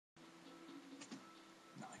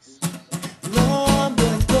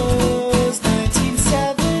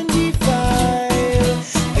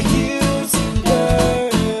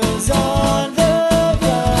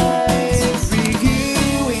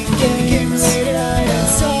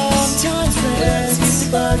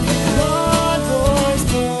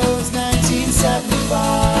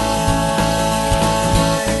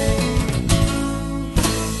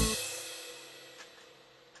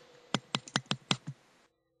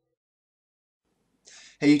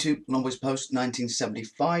Hey YouTube, Longboys Post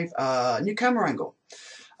 1975, new camera angle.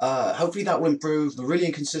 Hopefully that will improve the really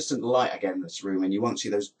inconsistent light again in this room, and you won't see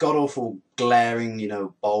those god-awful glaring,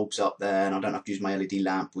 bulbs up there, and I don't have to use my LED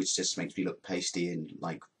lamp, which just makes me look pasty and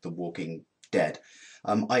like The Walking Dead.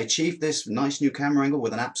 I achieved this nice new camera angle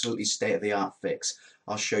with an absolutely state-of-the-art fix.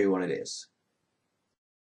 I'll show you what it is.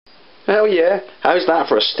 Hell yeah, how's that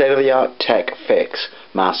for a state-of-the-art tech fix?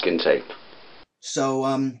 Masking tape.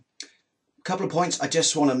 So, couple of points I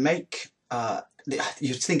just want to make.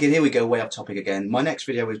 You're thinking, here we go, way off topic again. My next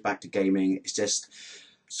video is back to gaming. It's just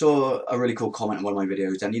saw a really cool comment in one of my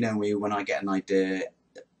videos, and you know me, when I get an idea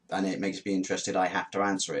and it makes me interested, I have to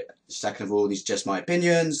answer it. Second of all, these are just my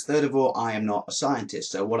opinions. Third of all, I am not a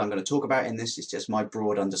scientist, so what I'm going to talk about in this is just my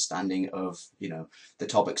broad understanding of the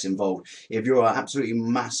topics involved. If you're an absolutely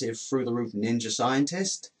massive through the roof ninja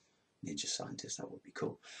scientist, that would be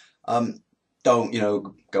cool. Don't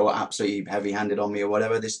go absolutely heavy-handed on me or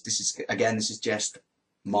whatever. This is just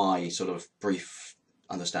my sort of brief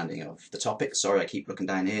understanding of the topic. Sorry, I keep looking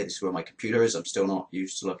down here. This is where my computer is. I'm still not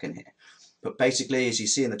used to looking here. But basically, as you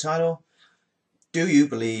see in the title, do you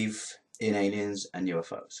believe in aliens and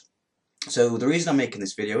UFOs? So the reason I'm making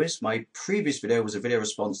this video is my previous video was a video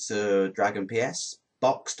response to Dragon PS.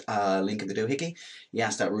 Boxed, link in the doohickey. He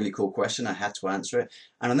asked that really cool question, I had to answer it.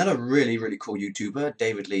 And another really cool YouTuber,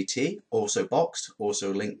 David Lee T, also boxed,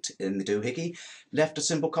 also linked in the doohickey, left a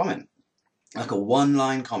simple comment, like a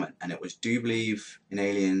one-line comment, and it was, do you believe in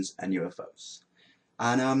aliens and UFOs?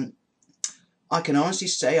 And I can honestly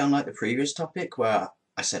say, unlike the previous topic where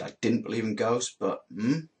I said I didn't believe in ghosts, but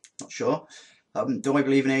not sure. Do I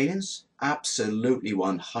believe in aliens? Absolutely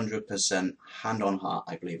 100% hand on heart,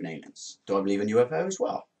 I believe in aliens. Do I believe in UFOs?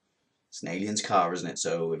 Well, it's an alien's car, isn't it?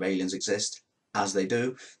 So if aliens exist, as they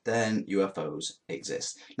do, then UFOs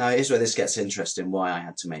exist. Now here's where this gets interesting, why I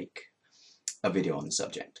had to make a video on the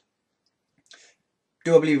subject.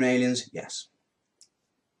 Do I believe in aliens? Yes.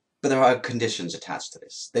 But there are conditions attached to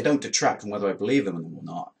this. They don't detract from whether I believe in them or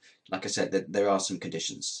not. Like I said, there are some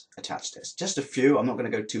conditions attached to this. Just a few, I'm not going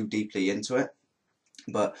to go too deeply into it.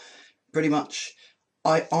 But pretty much,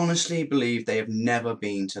 I honestly believe they have never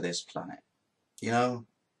been to this planet.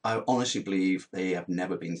 I honestly believe they have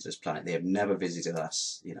never been to this planet. They have never visited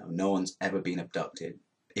us. No one's ever been abducted.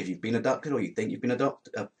 If you've been abducted, or you think you've been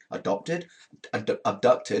abducted,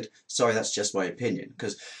 sorry, that's just my opinion.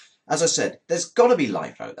 Because, as I said, there's got to be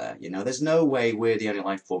life out there. There's no way we're the only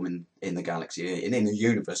life form in the galaxy, in the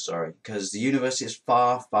universe, sorry. Because the universe is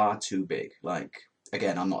far too big. Like,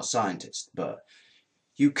 again, I'm not a scientist, but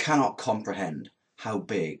you cannot comprehend how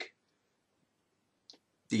big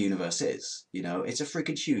the universe is. It's a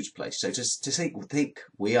freaking huge place. So just to think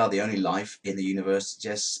we are the only life in the universe,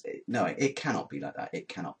 no, it cannot be like that. It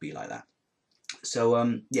cannot be like that.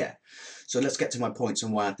 So yeah. So let's get to my points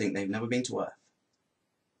on why I think they've never been to Earth.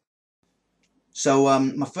 So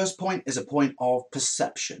my first point is a point of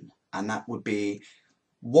perception, and that would be,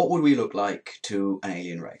 what would we look like to an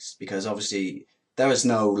alien race? Because obviously there is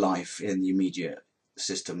no life in the immediate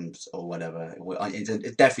systems or whatever.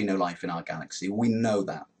 It's definitely no life in our galaxy. We know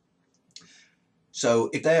that. So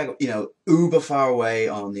if they're uber far away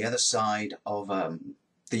on the other side of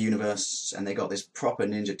the universe, and they got this proper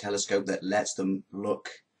ninja telescope that lets them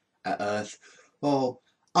look at Earth, well,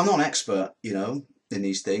 I'm not an expert in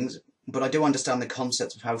these things, but I do understand the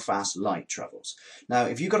concept of how fast light travels. Now,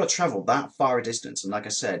 if you've got to travel that far a distance, and like I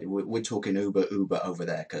said, we're talking uber over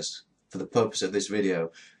there, because for the purpose of this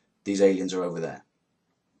video, these aliens are over there.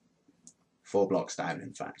 4 blocks down,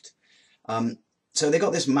 in fact. So they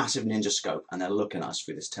got this massive ninja scope, and they're looking at us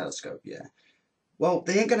through this telescope, yeah. Well,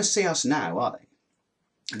 they ain't going to see us now, are they?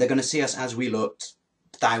 They're going to see us as we looked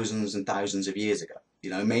thousands and thousands of years ago,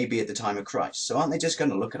 maybe at the time of Christ. So aren't they just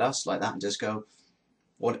going to look at us like that and just go,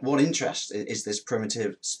 what interest is this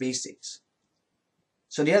primitive species?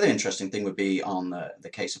 So the other interesting thing would be on the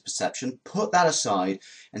case of perception. Put that aside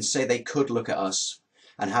and say they could look at us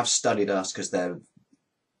and have studied us, because they're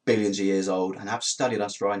billions of years old, and have studied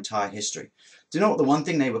us for our entire history. Do you know what the one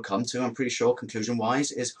thing they would come to, I'm pretty sure,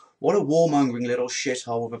 conclusion-wise, is what a warmongering little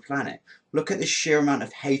shithole of a planet. Look at the sheer amount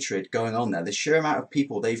of hatred going on there, the sheer amount of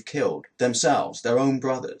people they've killed themselves, their own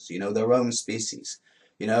brothers, their own species.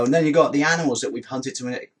 And then you got the animals that we've hunted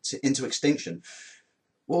into extinction.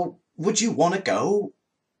 Well, would you want to go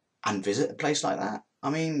and visit a place like that? I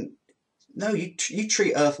mean, no, you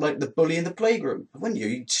treat Earth like the bully in the playgroup, wouldn't you?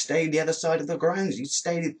 You'd stay the other side of the grounds. You'd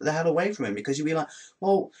stay the hell away from him, because you'd be like,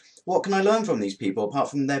 well, what can I learn from these people apart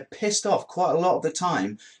from they're pissed off quite a lot of the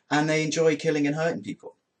time and they enjoy killing and hurting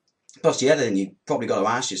people? Plus, the other thing you probably got to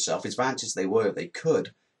ask yourself is, advantage they were, if they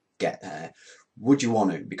could get there, would you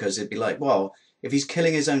want to? Because it'd be like, well, If he's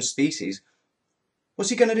killing his own species, what's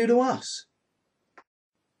he going to do to us?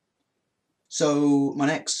 So my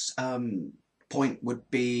next point would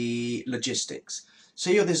be logistics. So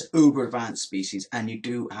you're this uber advanced species and you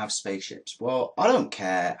do have spaceships. Well, I don't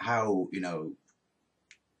care how,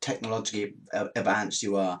 technologically advanced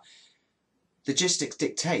you are. Logistics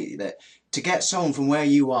dictate that to get someone from where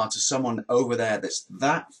you are to someone over there that's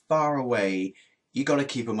that far away, you got to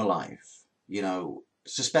keep them alive.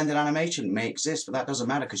 Suspended animation may exist, but that doesn't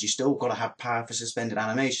matter because you still got to have power for suspended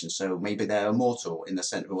animation. So maybe they're immortal in the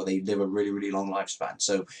sense where they live a really, really long lifespan.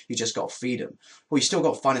 So you just got to feed them. Well, you still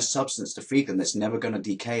got to find a substance to feed them that's never going to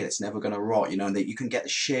decay, that's never going to rot, and that you can get the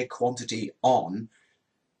sheer quantity on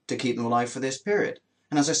to keep them alive for this period.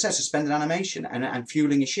 And as I said, suspended animation and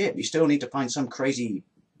fueling your ship. You still need to find some crazy,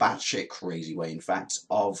 batshit crazy way, in fact,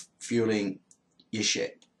 of fueling your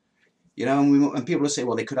ship. And people will say,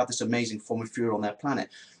 well, they could have this amazing form of fuel on their planet.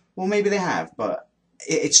 Well, maybe they have, but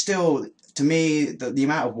it's still, to me, the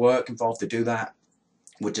amount of work involved to do that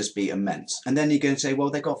would just be immense. And then you're going to say,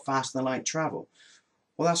 well, they got faster than light travel.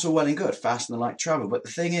 Well, that's all well and good, faster than light travel. But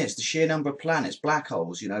the thing is, the sheer number of planets, black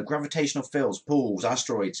holes, gravitational fields, pools,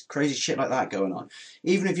 asteroids, crazy shit like that going on.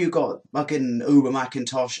 Even if you've got fucking Uber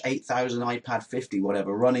Macintosh 8000 iPad 50,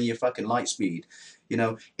 whatever, running your fucking light speed,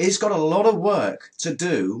 it's got a lot of work to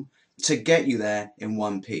do to get you there in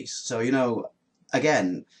one piece. So,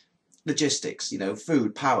 again, logistics,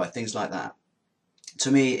 food, power, things like that.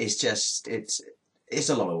 To me, it's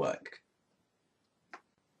a lot of work.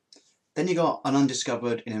 Then you got an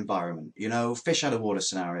undiscovered environment, fish out of water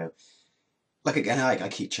scenario. Like again, I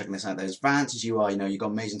keep checking this out. As advanced as you are, you've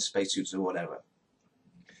got amazing spacesuits or whatever.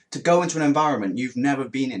 To go into an environment you've never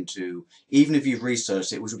been into, even if you've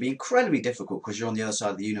researched it, which would be incredibly difficult because you're on the other side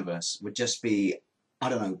of the universe, would just be, I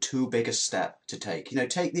don't know, too big a step to take.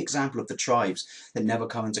 Take the example of the tribes that never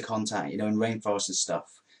come into contact, in rainforests and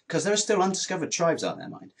stuff. Because there are still undiscovered tribes out there,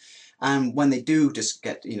 mind. And when they do just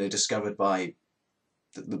get, discovered by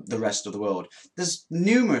the rest of the world, there's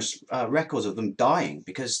numerous records of them dying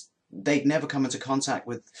because they'd never come into contact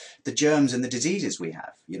with the germs and the diseases we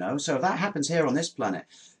have, So if that happens here on this planet,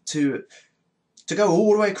 to go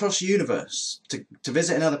all the way across the universe to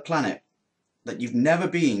visit another planet that you've never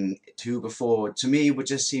been to before, to me would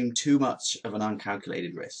just seem too much of an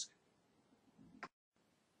uncalculated risk.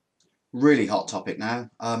 Really hot topic now,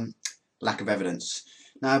 lack of evidence.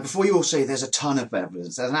 Now, before you all say there's a ton of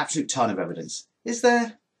evidence, there's an absolute ton of evidence. Is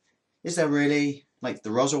there? Is there really? Like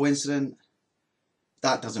the Roswell incident?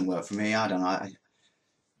 That doesn't work for me. I don't know.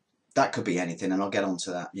 That could be anything, and I'll get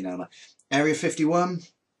onto that. Like Area 51.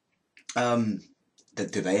 Do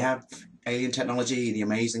they have alien technology? The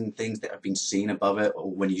amazing things that have been seen above it, or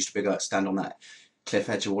when you used to stand on that cliff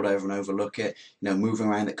edge or whatever and overlook it, moving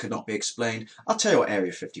around that could not be explained. I'll tell you what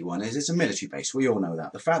Area 51 is. It's a military base. We all know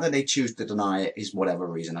that. The fact that they choose to deny it is whatever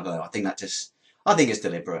reason. I don't know. I think it's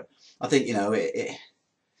deliberate. I think,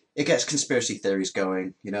 it gets conspiracy theories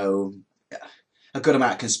going, a good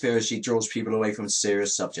amount of conspiracy draws people away from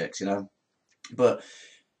serious subjects, But,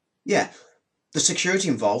 yeah, the security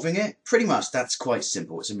involving it, pretty much that's quite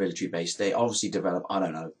simple. It's a military base. They obviously develop, I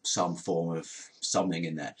don't know, some form of something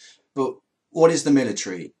in there. But what is the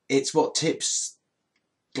military? It's what tips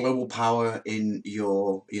global power in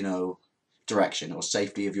your, direction, or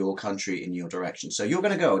safety of your country in your direction. So you're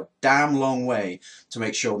going to go a damn long way to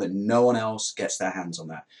make sure that no one else gets their hands on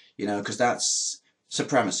that, because that's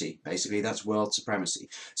supremacy, basically. That's world supremacy.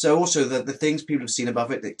 So also the things people have seen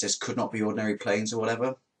above it that just could not be ordinary planes or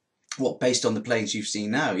whatever, based on the planes you've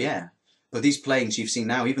seen now, yeah. But these planes you've seen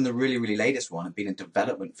now, even the really, really latest one, have been in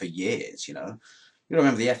development for years, You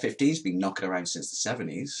remember the F-15's been knocking around since the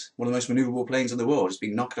 70s. One of the most maneuverable planes in the world has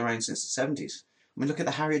been knocking around since the 70s. I mean, look at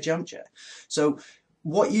the Harrier jump jet. So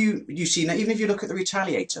what you see now, even if you look at the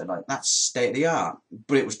Retaliator, like that's state of the art,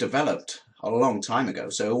 but it was developed a long time ago.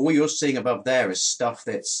 So all you're seeing above there is stuff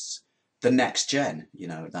that's the next gen,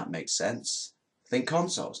 if that makes sense. Think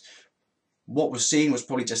consoles. What we're seeing was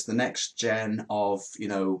probably just the next gen of,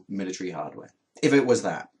 military hardware. If it was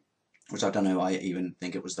that, which I don't know, I even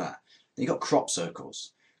think it was that. Then you got crop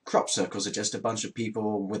circles. Crop circles are just a bunch of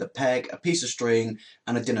people with a peg, a piece of string,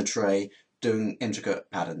 and a dinner tray doing intricate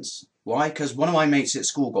patterns. Why? Because one of my mates at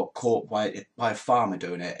school got caught by a farmer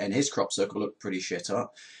doing it, and his crop circle looked pretty shit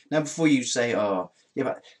up. Now, before you say, oh, yeah,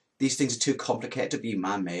 but these things are too complicated to be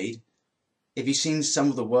man-made, have you seen some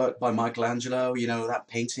of the work by Michelangelo? That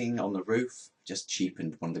painting on the roof just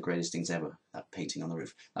cheapened one of the greatest things ever. That painting on the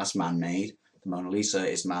roof. That's man-made. The Mona Lisa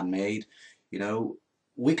is man-made.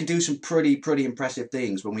 We can do some pretty impressive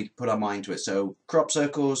things when we put our mind to it. So crop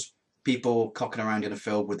circles, people cocking around in a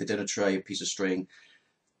field with a dinner tray, a piece of string,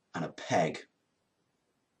 and a peg.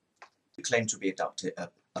 claim to be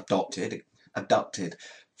abducted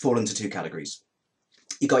fall into two categories.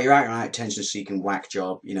 You got your out-and-out attention-seeking whack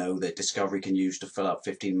job, you know, that Discovery can use to fill up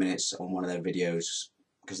 15 minutes on one of their videos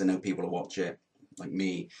because they know people will watch it, like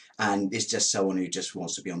me, and it's just someone who just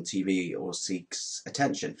wants to be on TV or seeks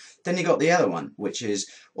attention. Then you got the other one, which is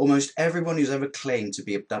almost everyone who's ever claimed to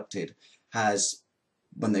be abducted has,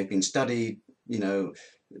 when they've been studied, you know,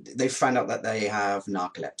 they've found out that they have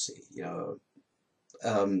narcolepsy, you know,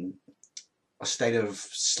 a state of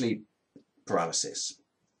sleep paralysis.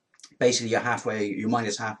 Basically, your mind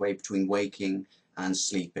is halfway between waking and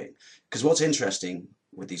sleeping. Because what's interesting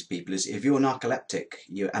with these people is if you're narcoleptic,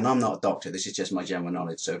 and I'm not a doctor, this is just my general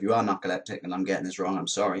knowledge, so if you are narcoleptic and I'm getting this wrong, I'm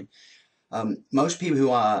sorry. Most people who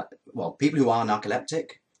are narcoleptic,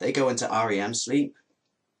 they go into REM sleep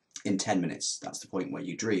in 10 minutes. That's the point where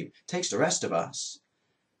you dream. It takes the rest of us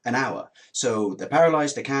an hour. So they're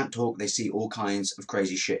paralyzed, they can't talk, they see all kinds of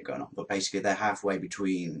crazy shit going on, but basically they're halfway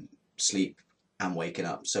between sleep and waking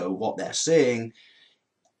up. So what they're seeing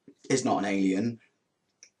is not an alien,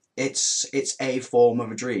 it's a form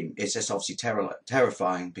of a dream. It's just obviously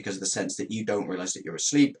terrifying because of the sense that you don't realize that you're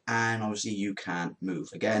asleep and obviously you can't move.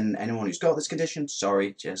 Again, anyone who's got this condition,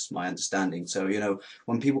 sorry, just my understanding. So, you know,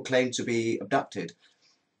 when people claim to be abducted,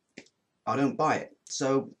 I don't buy it.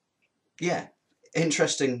 So, yeah,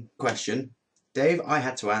 interesting question. Dave, I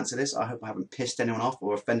had to answer this. I hope I haven't pissed anyone off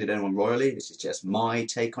or offended anyone royally. This is just my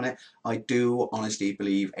take on it. I do honestly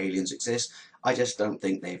believe aliens exist. I just don't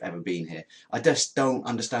think they've ever been here. I just don't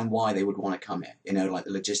understand why they would want to come here. You know, like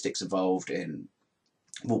the logistics involved in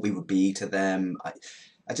what we would be to them.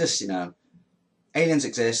 I just, you know, aliens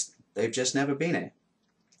exist. They've just never been here.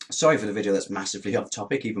 Sorry for the video that's massively off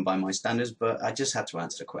topic, even by my standards, but I just had to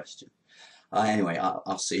answer the question. Anyway,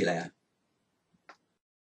 I'll see you later.